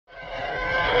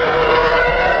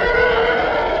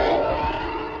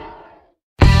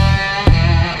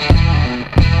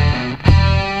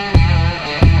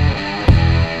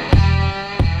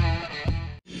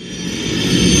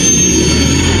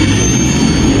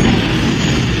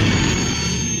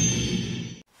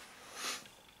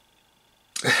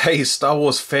Hey Star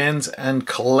Wars fans and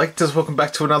collectors, welcome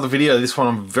back to another video. This one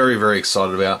I'm very, very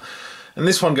excited about. And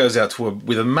this one goes out to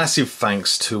with a massive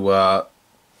thanks to,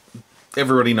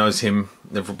 everybody knows him,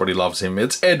 everybody loves him.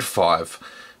 It's Ed5,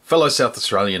 fellow South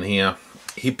Australian here.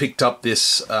 He picked up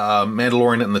this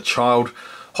Mandalorian and the Child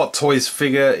Hot Toys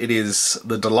figure. It is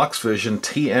the deluxe version.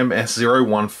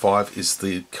 TMS015 is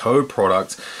the code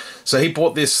product. So he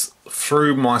bought this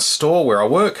through my store where I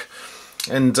work.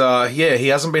 And yeah, he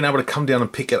hasn't been able to come down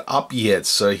and pick it up yet,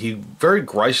 so he very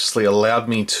graciously allowed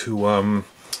me to,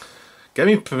 gave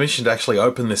me permission to actually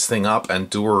open this thing up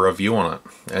and do a review on it.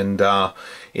 And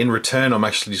in return, I'm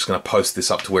actually just going to post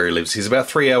this up to where he lives. He's about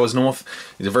 3 hours north.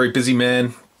 He's a very busy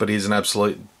man, but he's an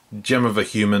absolute gem of a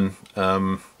human. Yeah,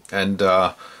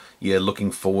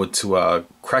 looking forward to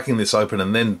cracking this open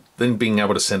and then being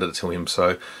able to send it to him.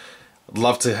 So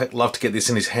love to get this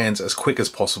in his hands as quick as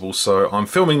possible. So I'm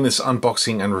filming this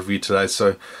unboxing and review today.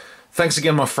 So thanks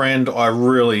again, my friend. I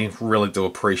really do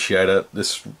appreciate it.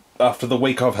 This, after the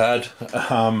week I've had,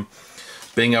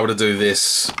 being able to do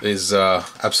this is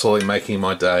absolutely making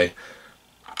my day.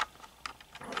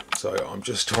 So I'm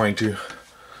just trying to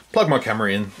plug my camera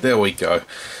in. There we go.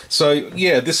 So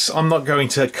yeah, this, I'm not going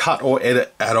to cut or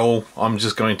edit at all. I'm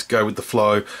just going to go with the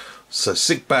flow. So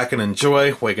sit back and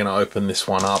enjoy. We're going to open this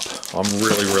one up. I'm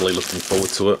really looking forward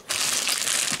to it.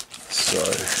 So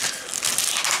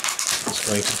I'm just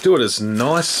going to do it as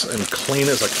nice and clean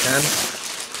as I can.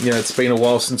 You know, it's been a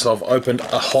while since I've opened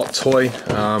a hot toy.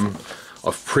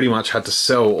 I've pretty much had to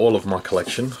sell all of my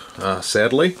collection,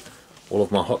 sadly. All of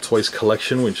my Hot Toys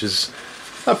collection, which is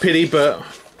a pity, but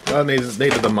I needed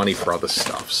the money for other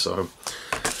stuff. So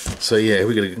yeah,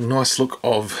 we got a nice look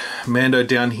of Mando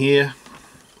down here.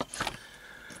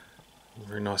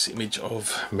 Very nice image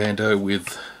of Mando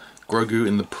with Grogu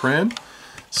in the pram.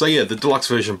 So yeah, the deluxe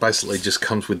version basically just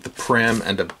comes with the pram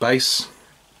and a base.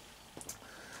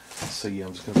 So yeah,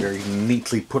 I'm just going to very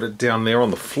neatly put it down there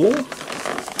on the floor.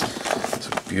 It's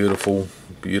a beautiful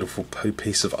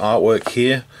piece of artwork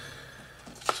here.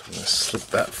 So I'm going to slip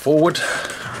that forward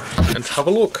and have a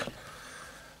look.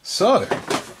 So,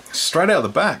 straight out of the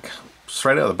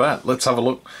bat, let's have a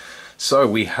look. So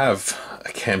we have a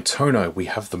Camtono, we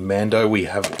have the Mando, we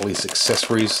have all these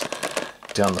accessories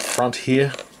down the front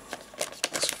here.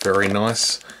 It's very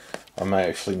nice. I may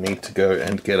actually need to go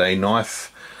and get a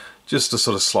knife just to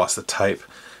sort of slice the tape.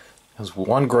 There's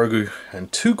one Grogu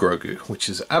and two Grogu, which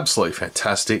is absolutely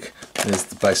fantastic. There's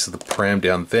the base of the pram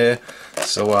down there.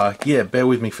 So yeah, bear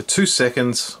with me for 2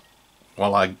 seconds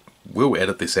while I will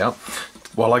edit this out,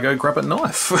 while I go grab a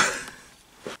knife.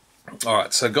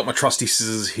 Alright, so I've got my trusty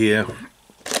scissors here.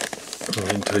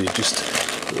 I'm going to just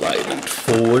lay it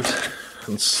forward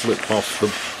and slip off the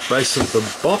base of the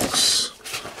box.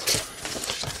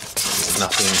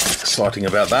 Nothing exciting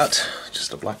about that,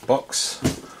 just a black box.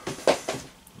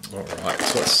 Alright,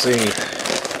 so let's see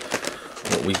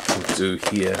what we can do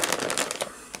here.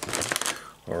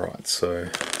 Alright, so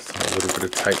a little bit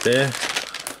of tape there,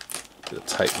 a bit of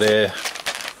tape there.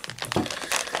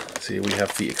 So here we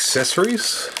have the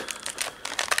accessories.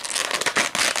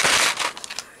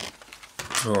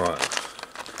 Alright,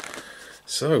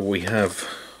 so we have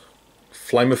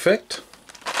flame effect.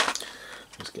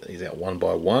 Let's get these out one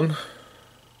by one.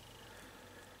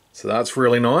 So that's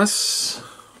really nice.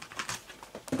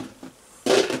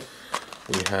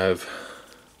 We have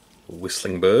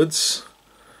whistling birds.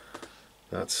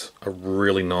 That's a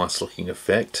really nice looking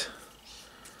effect.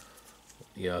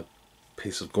 Yeah,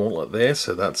 piece of gauntlet there,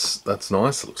 so that's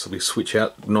nice. It looks like we switch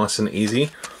out nice and easy.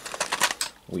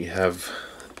 We have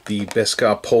the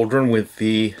Beskar pauldron with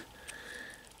the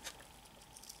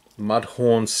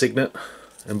Mudhorn signet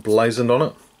emblazoned on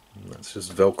it. And that's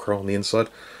just Velcro on the inside.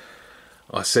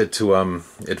 I said to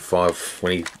Ed5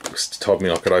 when he told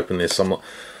me I could open this, I'm like,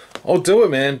 I'll do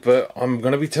it, man, but I'm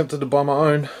going to be tempted to buy my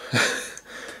own.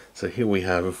 So here we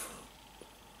have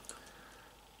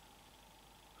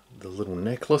the little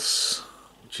necklace,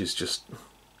 which is just,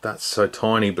 that's so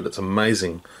tiny, but it's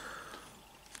amazing.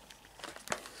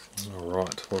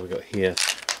 Alright, what have we got here?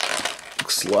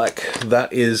 Looks like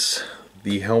that is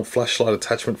the flashlight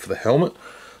attachment for the helmet.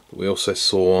 We also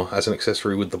saw as an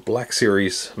accessory with the Black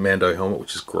Series Mando helmet,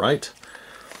 which is great.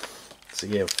 So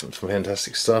yeah, some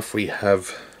fantastic stuff. We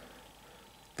have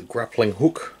the grappling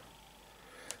hook.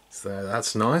 So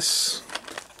that's nice.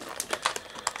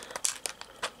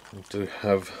 We do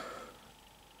have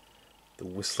the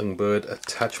whistling bird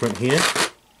attachment here.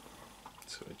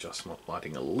 So adjust my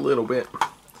lighting a little bit.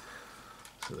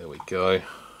 So there we go.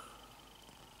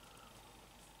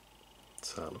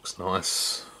 So it looks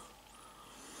nice.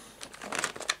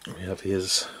 We have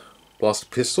his blaster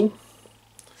pistol.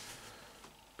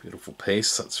 Beautiful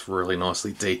piece. That's really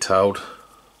nicely detailed,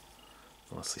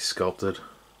 nicely sculpted.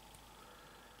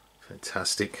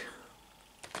 Fantastic.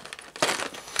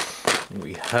 And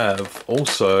we have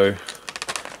also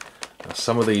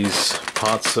some of these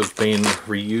parts have been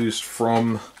reused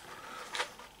from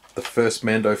the first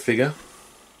Mando figure.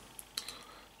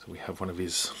 So we have one of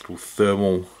his little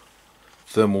thermal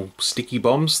sticky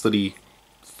bombs that he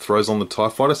throws on the TIE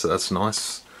fighter, so that's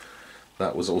nice.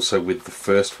 That was also with the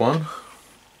first one.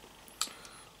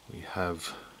 We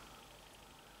have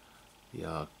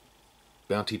the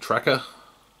bounty tracker.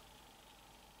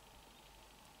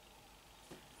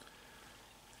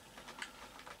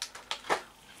 We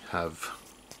have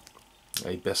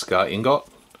a Beskar ingot,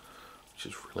 which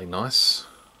is really nice.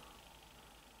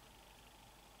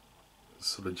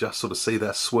 Sort of see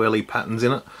that swirly patterns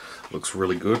in it. Looks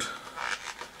really good.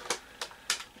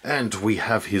 And we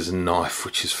have his knife,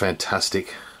 which is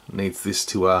fantastic. Needs this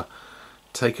to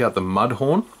take out the mud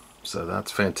horn, so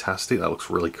that's fantastic. That looks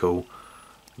really cool.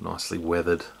 Nicely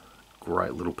weathered.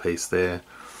 Great little piece there.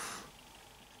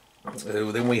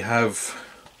 Then we have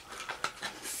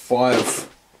 5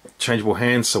 changeable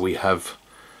hands. So we have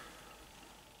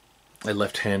a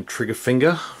left hand trigger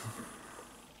finger.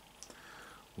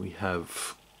 We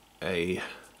have a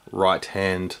right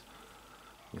hand,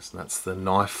 I guess that's the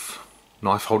knife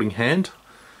holding hand.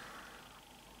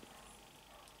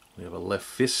 We have a left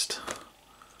fist.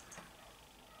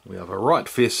 We have a right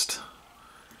fist.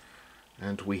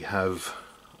 And we have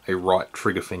a right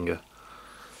trigger finger.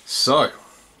 So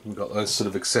we've got those sort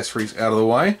of accessories out of the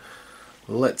way.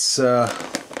 Let's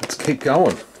keep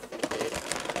going.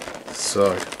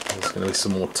 So there's going to be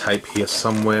some more tape here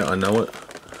somewhere. I know it.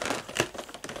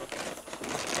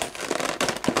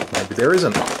 Maybe there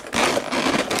isn't.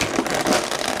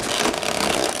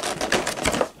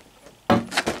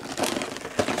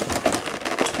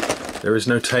 There is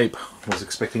no tape. I was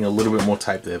expecting a little bit more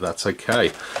tape there, but that's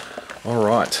okay.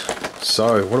 Alright,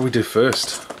 so what do we do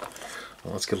first?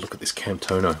 Well, let's get a look at this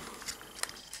Camtono.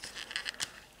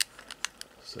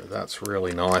 So that's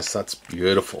really nice. That's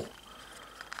beautiful.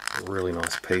 A really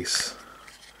nice piece.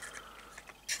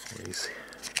 These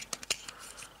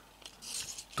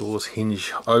doors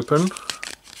hinge open.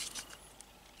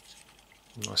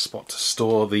 Nice spot to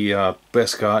store the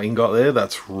Beskar ingot there.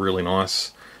 That's really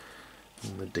nice.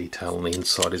 And the detail on the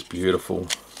inside is beautiful.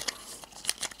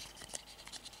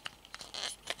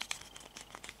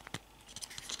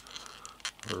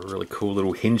 A really cool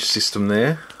little hinge system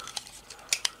there.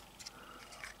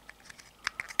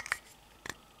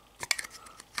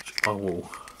 Which I will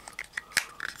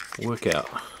work out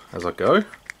as I go.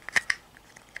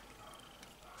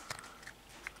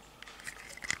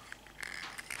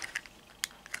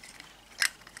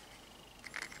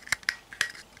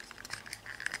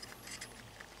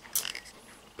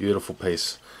 Beautiful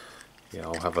piece. Yeah,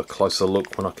 I'll have a closer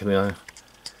look when I can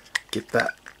get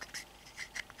that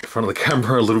in front of the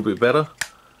camera a little bit better.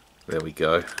 There we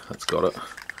go. That's got it.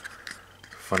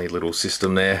 Funny little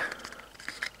system there.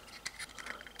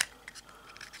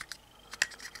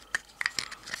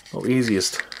 Not the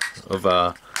easiest of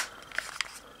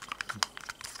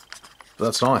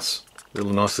that's nice.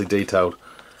 Really nicely detailed.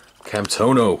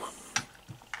 Camtono.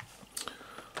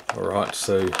 Alright,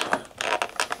 so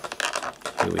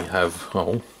here we have,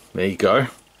 oh, there you go.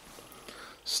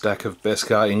 Stack of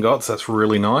Beskar ingots, that's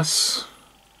really nice.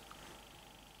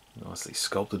 Nicely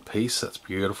sculpted piece, that's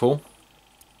beautiful.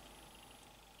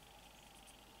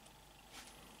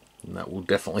 And that will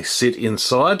definitely sit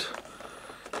inside.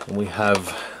 And we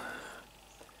have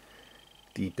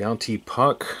the bounty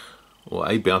puck, or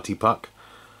a bounty puck,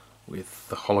 with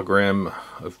the hologram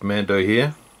of Mando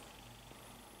here.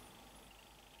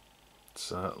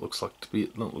 So it looks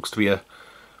to be a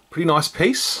pretty nice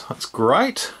piece. That's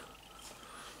great.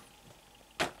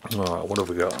 Alright, what have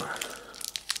we got?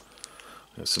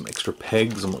 We have some extra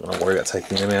pegs. I'm not going to worry about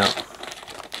taking them out.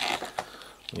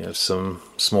 We have some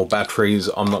small batteries.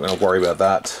 I'm not going to worry about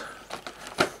that.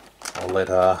 I'll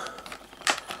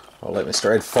let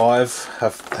Mr. Ed 5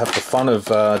 have the fun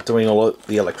of doing all of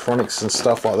the electronics and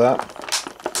stuff like that.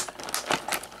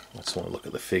 I just want to look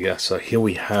at the figure. So here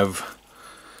we have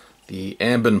the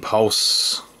Ambon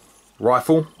Pulse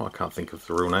rifle. I can't think of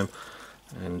the real name.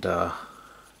 And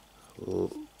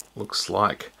looks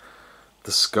like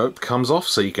the scope comes off,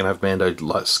 so you can have Mando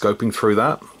like scoping through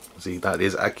that. See, that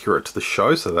is accurate to the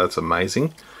show, so that's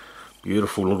amazing.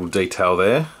 Beautiful little detail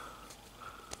there.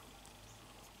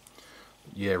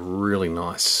 Yeah, really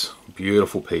nice.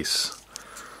 Beautiful piece.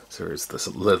 So there's this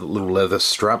little leather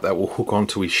strap that will hook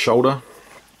onto his shoulder.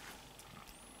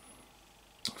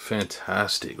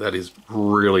 Fantastic. That is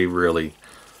really, really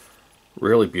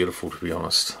Really beautiful, to be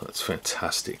honest. That's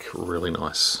fantastic. Really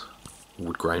nice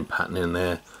wood grain pattern in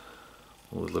there.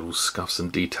 All the little scuffs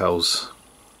and details.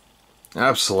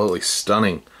 Absolutely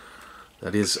stunning.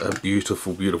 That is a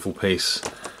beautiful, beautiful piece.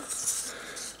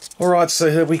 Alright, so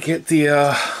here we get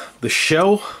the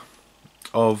shell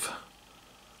of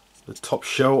the top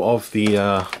shell of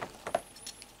the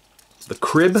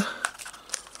crib.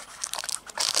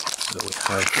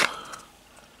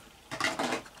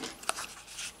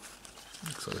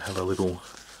 So we have a little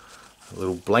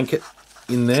blanket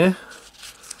in there.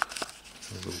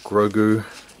 A little Grogu.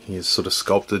 He is sort of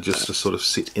sculpted just to sort of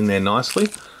sit in there nicely.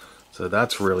 So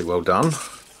that's really well done. So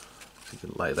you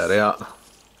can lay that out.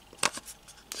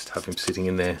 Just have him sitting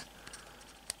in there.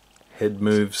 Head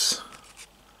moves.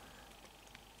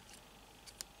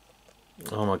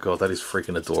 Oh my god, that is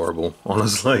freaking adorable.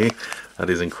 Honestly, that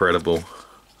is incredible.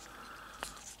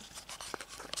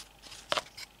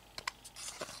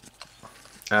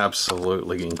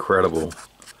 Absolutely incredible.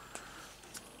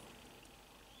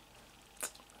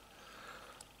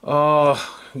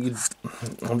 Oh, it's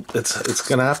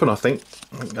going to happen, I think.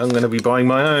 I'm going to be buying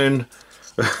my own.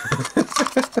 I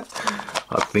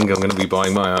think I'm going to be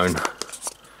buying my own.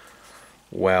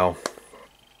 Wow.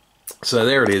 So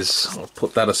there it is. I'll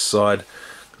put that aside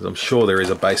because I'm sure there is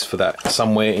a base for that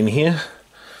somewhere in here.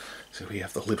 So we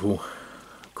have the little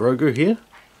Grogu here.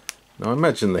 Now I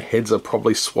imagine the heads are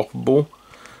probably swappable,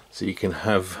 so you can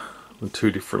have the two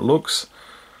different looks.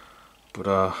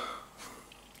 But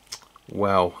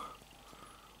wow,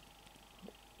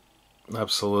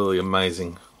 absolutely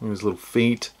amazing. His little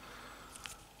feet.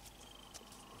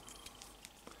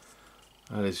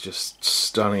 That is just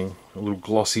stunning. Little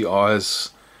glossy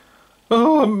eyes.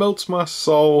 Oh, it melts my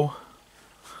soul.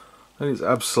 That is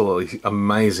absolutely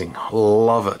amazing.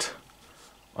 Love it.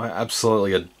 I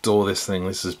absolutely adore this thing.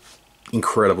 This is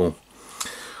incredible.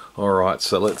 Alright,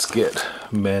 so let's get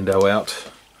Mando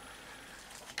out.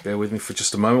 Bear with me for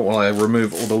just a moment while I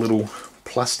remove all the little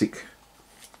plastic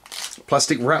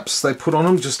wraps they put on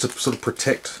them, just to sort of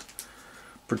protect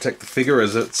the figure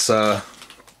as it's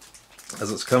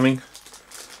coming.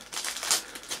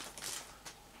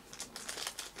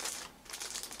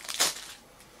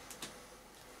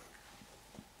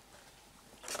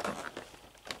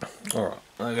 Alright,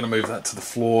 I'm going to move that to the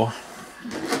floor.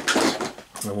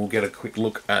 And we'll get a quick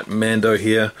look at Mando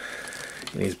here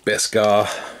in his Beskar.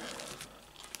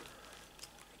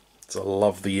 So I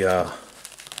love the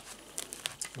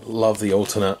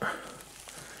alternate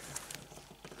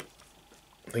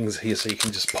things here, so you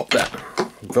can just pop that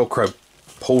Velcro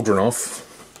pauldron off,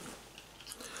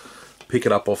 pick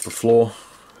it up off the floor,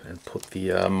 and put the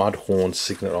Mudhorn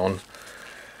signet on.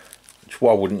 Which,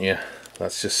 why wouldn't you?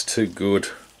 That's just too good.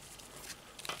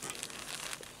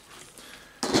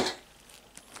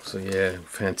 So yeah,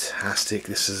 fantastic.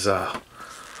 This is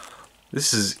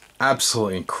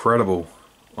absolutely incredible.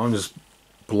 I'm just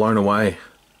blown away.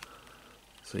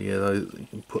 So yeah, you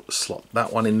can slot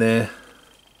that one in there.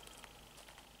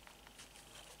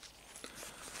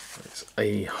 There's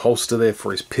a holster there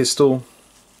for his pistol.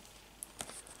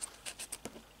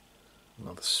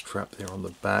 Another strap there on the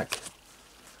back.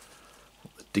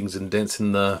 The dings and dents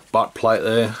in the butt plate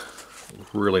there.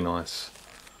 Really nice.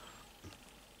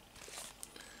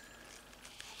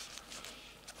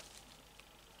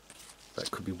 That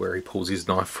could be where he pulls his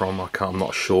knife from. I'm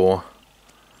not sure.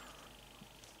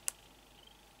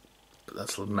 But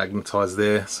that's magnetized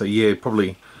there. So yeah,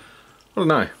 probably, I don't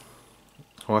know.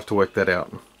 I'll have to work that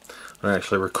out. I don't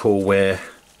actually recall where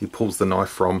he pulls the knife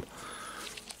from.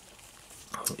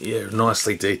 Yeah,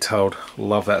 nicely detailed.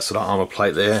 Love that sort of armor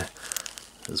plate there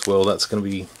as well. That's going to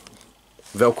be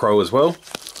Velcro as well.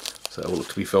 So it will look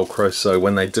to be Velcro. So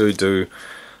when they do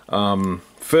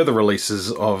further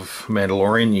releases of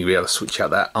Mandalorian, you'll be able to switch out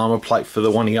that armor plate for the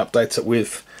one he updates it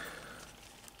with.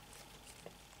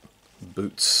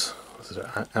 Boots,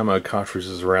 ammo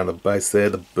cartridges around the base there.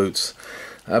 The boots,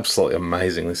 absolutely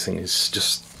amazing. This thing is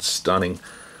just stunning.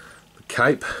 The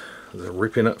cape, there's a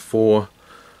rip in it for,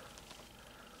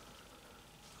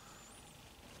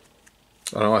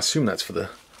 I don't know, I assume that's for the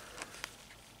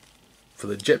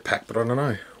jetpack, but I don't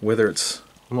know whether it's,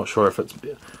 I'm not sure if it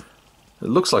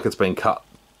looks like it's been cut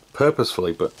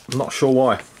purposefully, but I'm not sure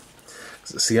why.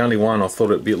 It's the only one. I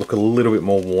thought it'd look a little bit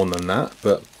more worn than that,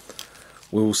 but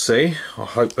we'll see. I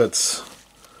hope it's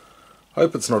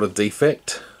not a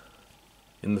defect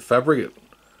in the fabric.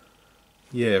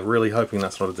 Yeah, really hoping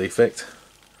that's not a defect.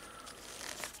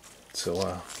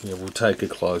 So yeah, we'll take a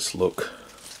close look.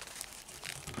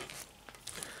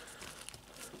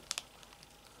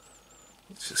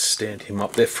 Let's just stand him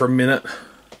up there for a minute.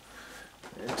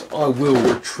 And I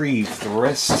will retrieve the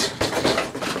rest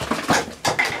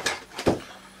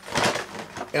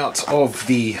out of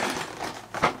the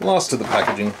last of the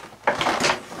packaging.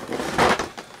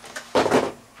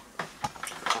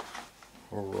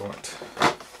 Alright,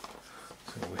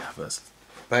 so we have a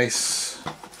base.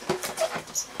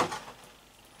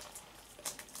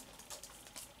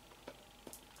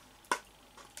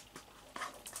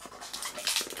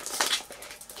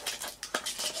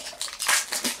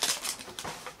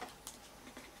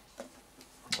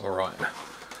 Alright,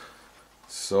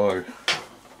 so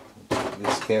do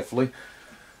this carefully.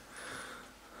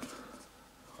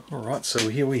 Alright, so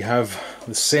here we have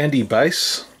the sandy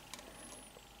base,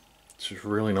 which is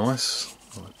really nice.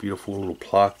 Beautiful little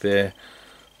plaque there,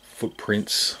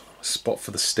 footprints, a spot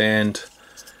for the stand,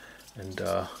 and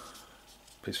a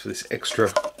piece for this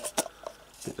extra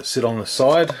bit to sit on the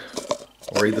side,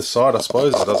 or either side I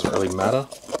suppose, it doesn't really matter.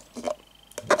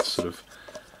 It's sort of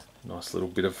a nice little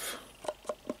bit of,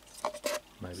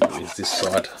 maybe it is this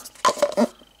side.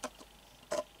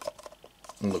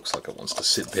 It looks like it wants to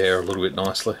sit there a little bit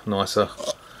nicer,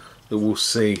 but we'll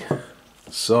see.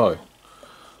 So,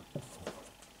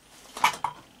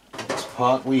 next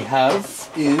part we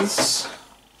have is,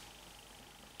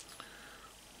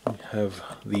 we have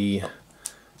the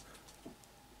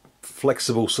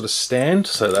flexible sort of stand,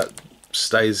 so that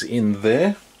stays in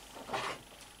there.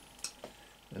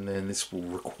 And then this will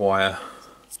require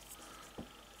a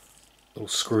little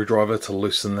screwdriver to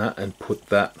loosen that and put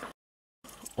that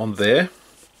on there.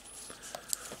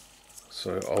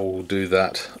 So I will do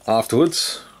that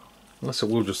afterwards, unless it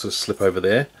will just sort of slip over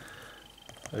there,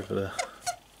 over the.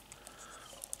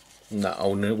 No,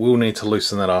 we'll need to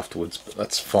loosen that afterwards, but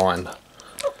that's fine. I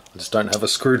just don't have a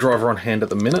screwdriver on hand at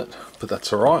the minute, but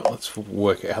that's alright. Let's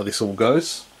work out how this all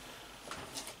goes.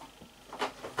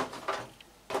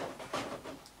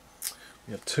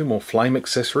 We have two more flame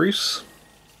accessories.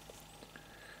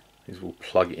 These will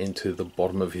plug into the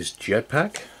bottom of his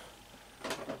jetpack,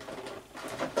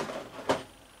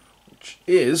 which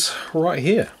is right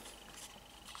here.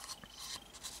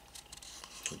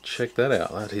 Check that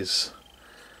out. That is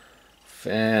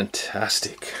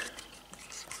fantastic.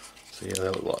 So yeah, they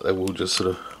look like they will just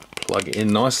sort of plug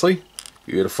in nicely.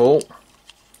 Beautiful.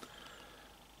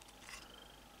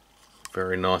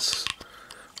 Very nice.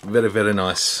 Very, very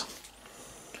nice.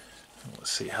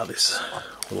 Let's see how this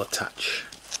will attach.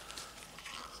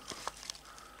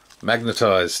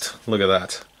 Magnetized. Look at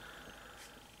that.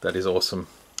 That is awesome.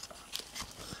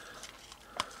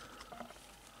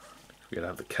 We're going to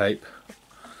have the cape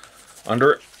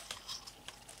under it.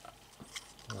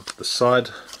 Onto the side.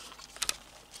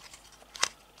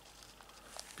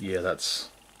 Yeah, that's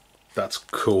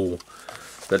cool.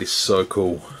 That is so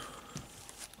cool.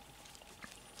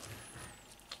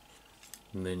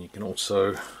 And then you can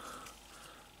also have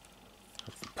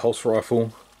the pulse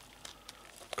rifle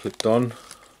clipped on.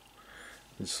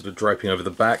 It's sort of draping over the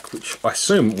back, which I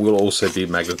assume will also be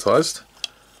magnetized.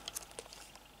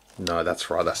 No,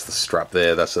 that's right, that's the strap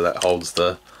there. That holds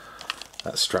the,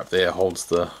 that strap there holds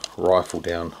the rifle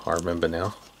down, I remember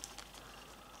now.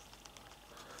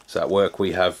 So at work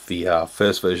we have the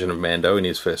first version of Mando in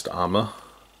his first armor.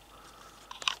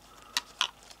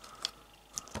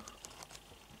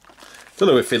 It's a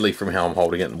little bit fiddly from how I'm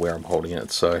holding it and where I'm holding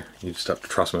it, so you just have to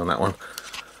trust me on that one.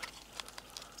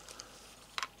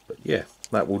 But yeah,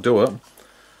 that will do it.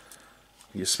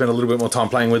 You spend a little bit more time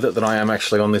playing with it than I am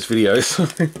actually on this video. So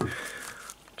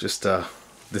just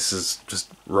this is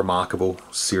just remarkable,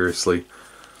 seriously.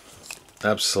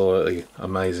 Absolutely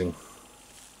amazing.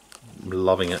 I'm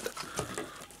loving it.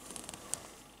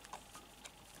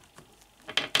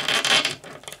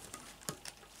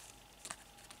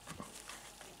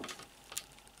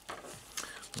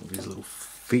 His little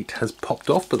feet has popped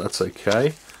off, but that's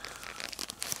okay.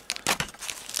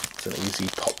 It's an easy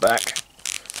pop back.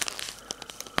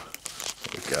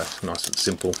 There we go, nice and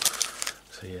simple.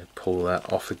 So yeah, pull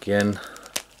that off again.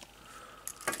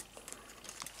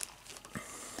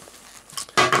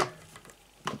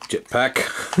 Jetpack.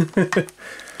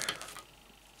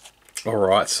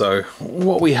 Alright, so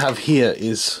what we have here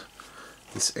is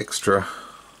this extra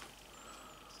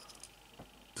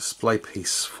display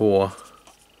piece for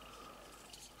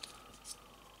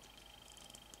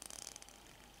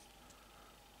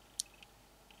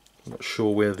not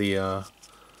sure where the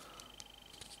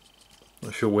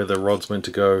rod's meant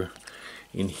to go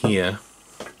in here.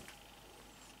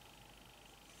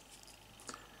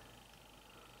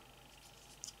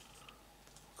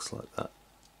 Looks like that.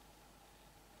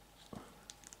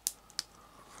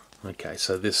 Okay,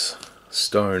 so this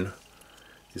stone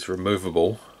is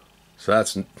removable. So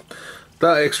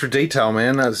that extra detail,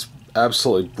 man, that's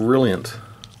absolutely brilliant.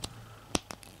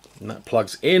 And that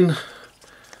plugs in,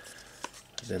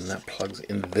 then that plugs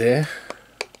in there.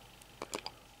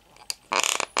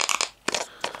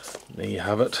 There you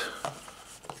have it.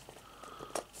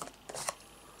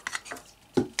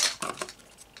 The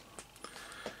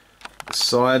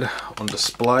side on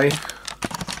display. You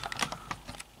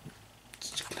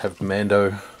can have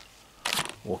Mando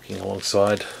walking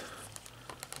alongside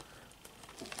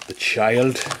the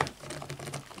child.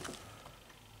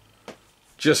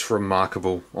 Just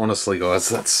remarkable, honestly, guys.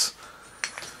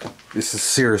 This is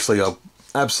seriously a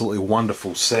absolutely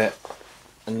wonderful set,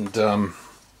 and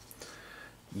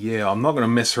yeah, I'm not going to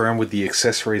mess around with the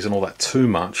accessories and all that too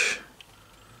much,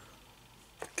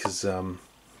 because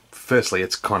firstly,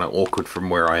 it's kind of awkward from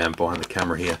where I am behind the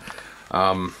camera here.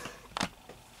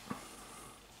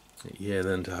 Yeah,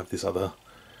 then to have this other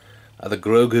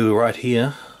Grogu right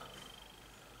here,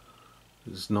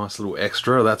 this nice little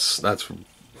extra. That's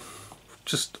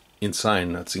just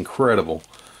insane. That's incredible.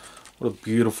 What a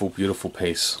beautiful, beautiful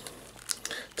piece.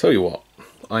 Tell you what,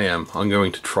 I'm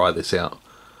going to try this out.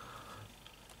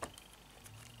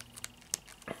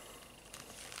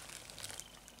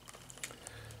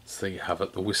 So there you have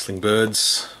it, the whistling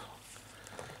birds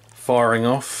firing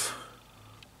off.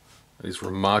 It is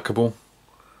remarkable.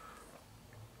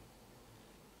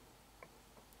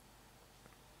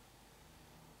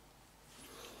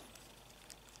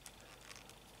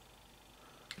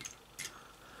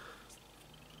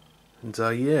 And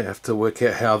yeah, I have to work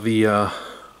out how the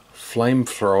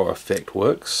flamethrower effect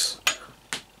works.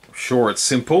 I'm sure it's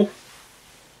simple.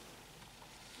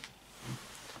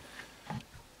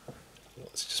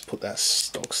 Let's just put that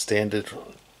stock standard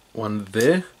one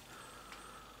there.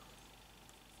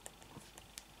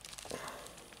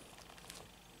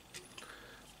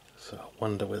 So I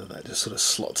wonder whether that just sort of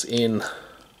slots in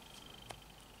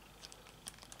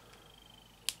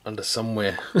under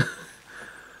somewhere.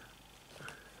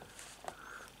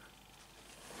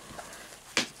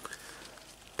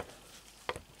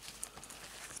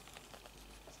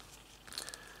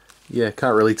 Yeah,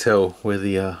 can't really tell where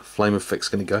the flame effect's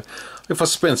going to go. If I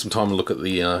spend some time and look at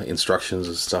the instructions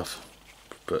and stuff.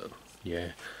 But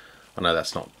yeah, I know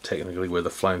that's not technically where the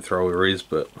flamethrower is,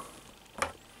 but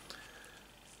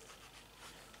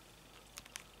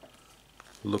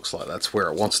looks like that's where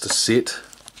it wants to sit.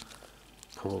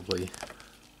 Probably.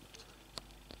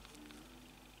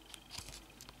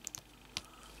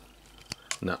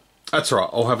 No, that's all right.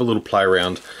 I'll have a little play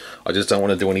around. I just don't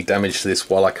want to do any damage to this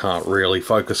while I can't really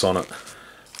focus on it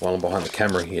while I'm behind the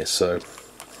camera here. So,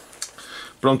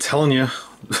 but I'm telling you,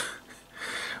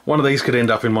 one of these could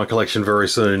end up in my collection very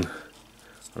soon.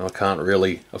 And I can't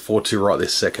really afford to right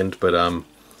this second, but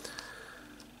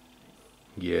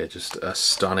yeah, just a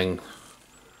stunning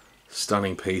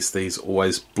piece. These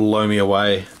always blow me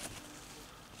away.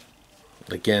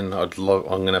 Again, I'm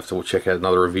gonna have to check out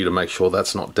another review to make sure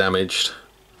that's not damaged,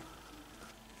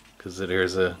 because there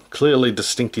is a clearly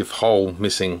distinctive hole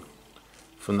missing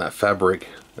from that fabric.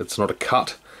 It's not a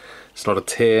cut, it's not a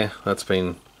tear. That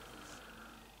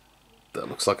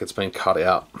looks like it's been cut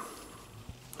out.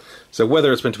 So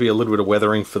whether it's meant to be a little bit of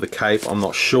weathering for the cape, I'm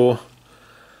not sure.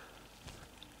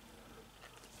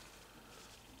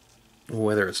 Or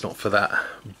whether it's not for that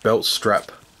belt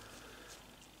strap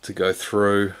to go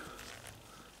through,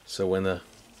 so when the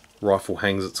rifle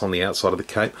hangs, it's on the outside of the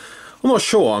cape. I'm not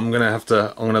sure. I'm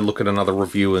gonna look at another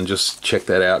review and just check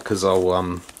that out, because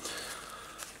I'll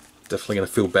definitely gonna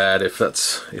feel bad if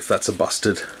that's a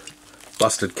busted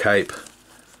cape.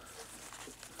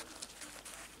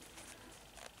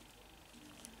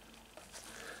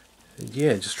 And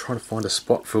yeah, just trying to find a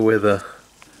spot for where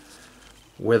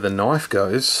the knife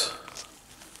goes,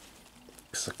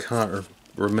 because I can't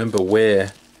remember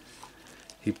where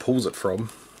he pulls it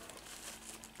from.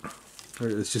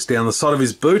 It's just down the side of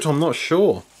his boot, I'm not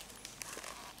sure.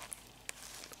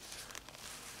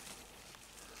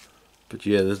 But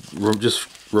yeah, there's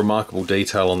just remarkable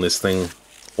detail on this thing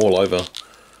all over.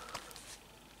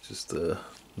 Just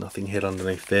nothing head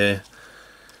underneath there.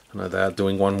 I know they are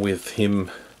doing one with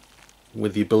him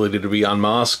with the ability to be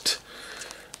unmasked.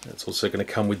 That's also going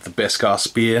to come with the Beskar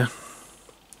spear,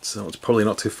 so it's probably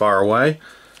not too far away.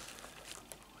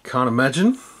 Can't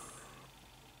imagine.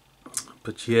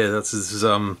 But yeah, this is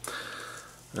an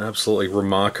absolutely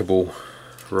remarkable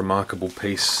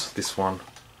piece, this one.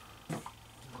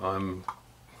 I'm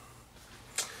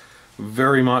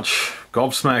very much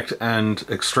gobsmacked and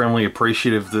extremely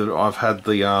appreciative that I've had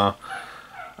the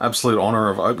absolute honour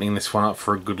of opening this one up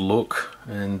for a good look,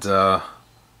 and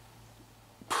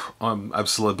I'm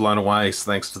absolutely blown away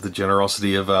thanks to the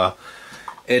generosity of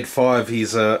Ed5,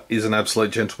 he's an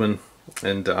absolute gentleman,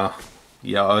 and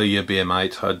yeah, I owe you a beer,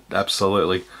 mate. I'd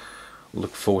absolutely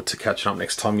look forward to catching up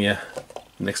next time you're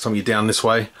down this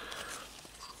way.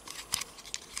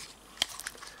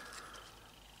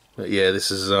 But yeah, this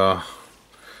has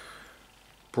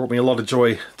brought me a lot of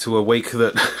joy to a week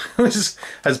that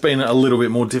has been a little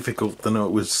bit more difficult than I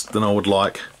would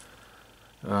like.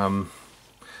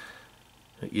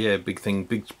 Yeah,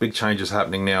 big changes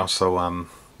happening now. So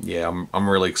yeah, I'm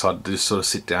really excited to just sort of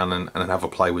sit down and have a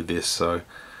play with this. So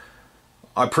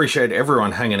I appreciate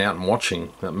everyone hanging out and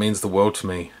watching. That means the world to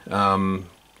me.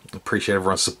 Appreciate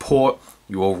everyone's support.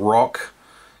 You all rock.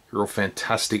 You're all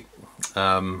fantastic.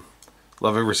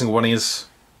 Love every single one of you.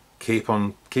 Keep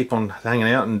on hanging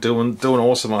out and doing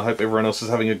awesome. I hope everyone else is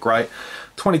having a great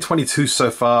 2022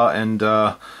 so far, and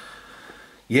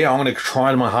yeah, I'm going to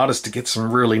try my hardest to get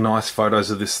some really nice photos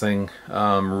of this thing,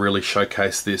 really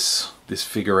showcase this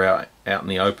figure out in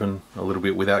the open a little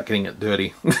bit without getting it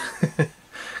dirty,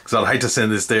 because I'd hate to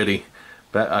send this dirty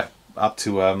but up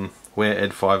to where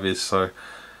Ed5 is. So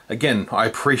again, I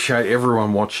appreciate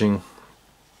everyone watching.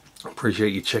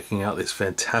 Appreciate you checking out this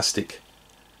fantastic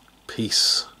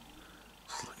piece.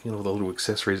 You know, all the little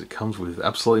accessories it comes with,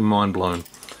 absolutely mind blown.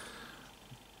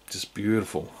 Just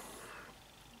beautiful.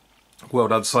 Well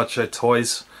done, Sideshow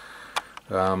Toys.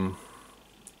 Amazing.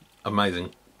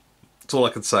 That's all I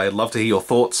can say. I'd love to hear your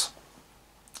thoughts.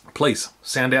 Please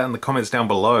sound out in the comments down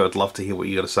below. I'd love to hear what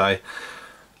you got to say.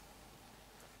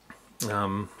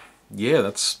 Yeah,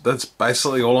 that's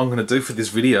basically all I'm going to do for this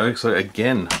video. So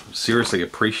again, seriously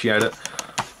appreciate it.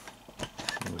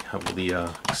 We have all the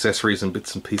accessories and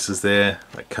bits and pieces there.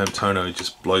 That Comtono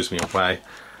just blows me away.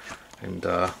 And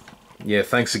yeah,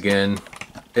 thanks again,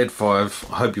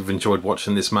 Ed5. I hope you've enjoyed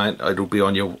watching this, mate. It'll be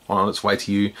on its way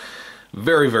to you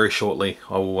very, very shortly.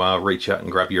 I will reach out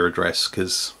and grab your address,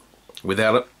 because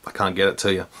without it, I can't get it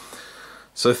to you.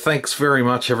 So thanks very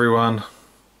much, everyone.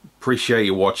 Appreciate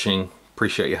you watching.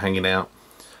 Appreciate you hanging out.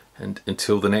 And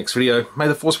until the next video, may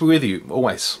the force be with you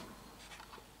always.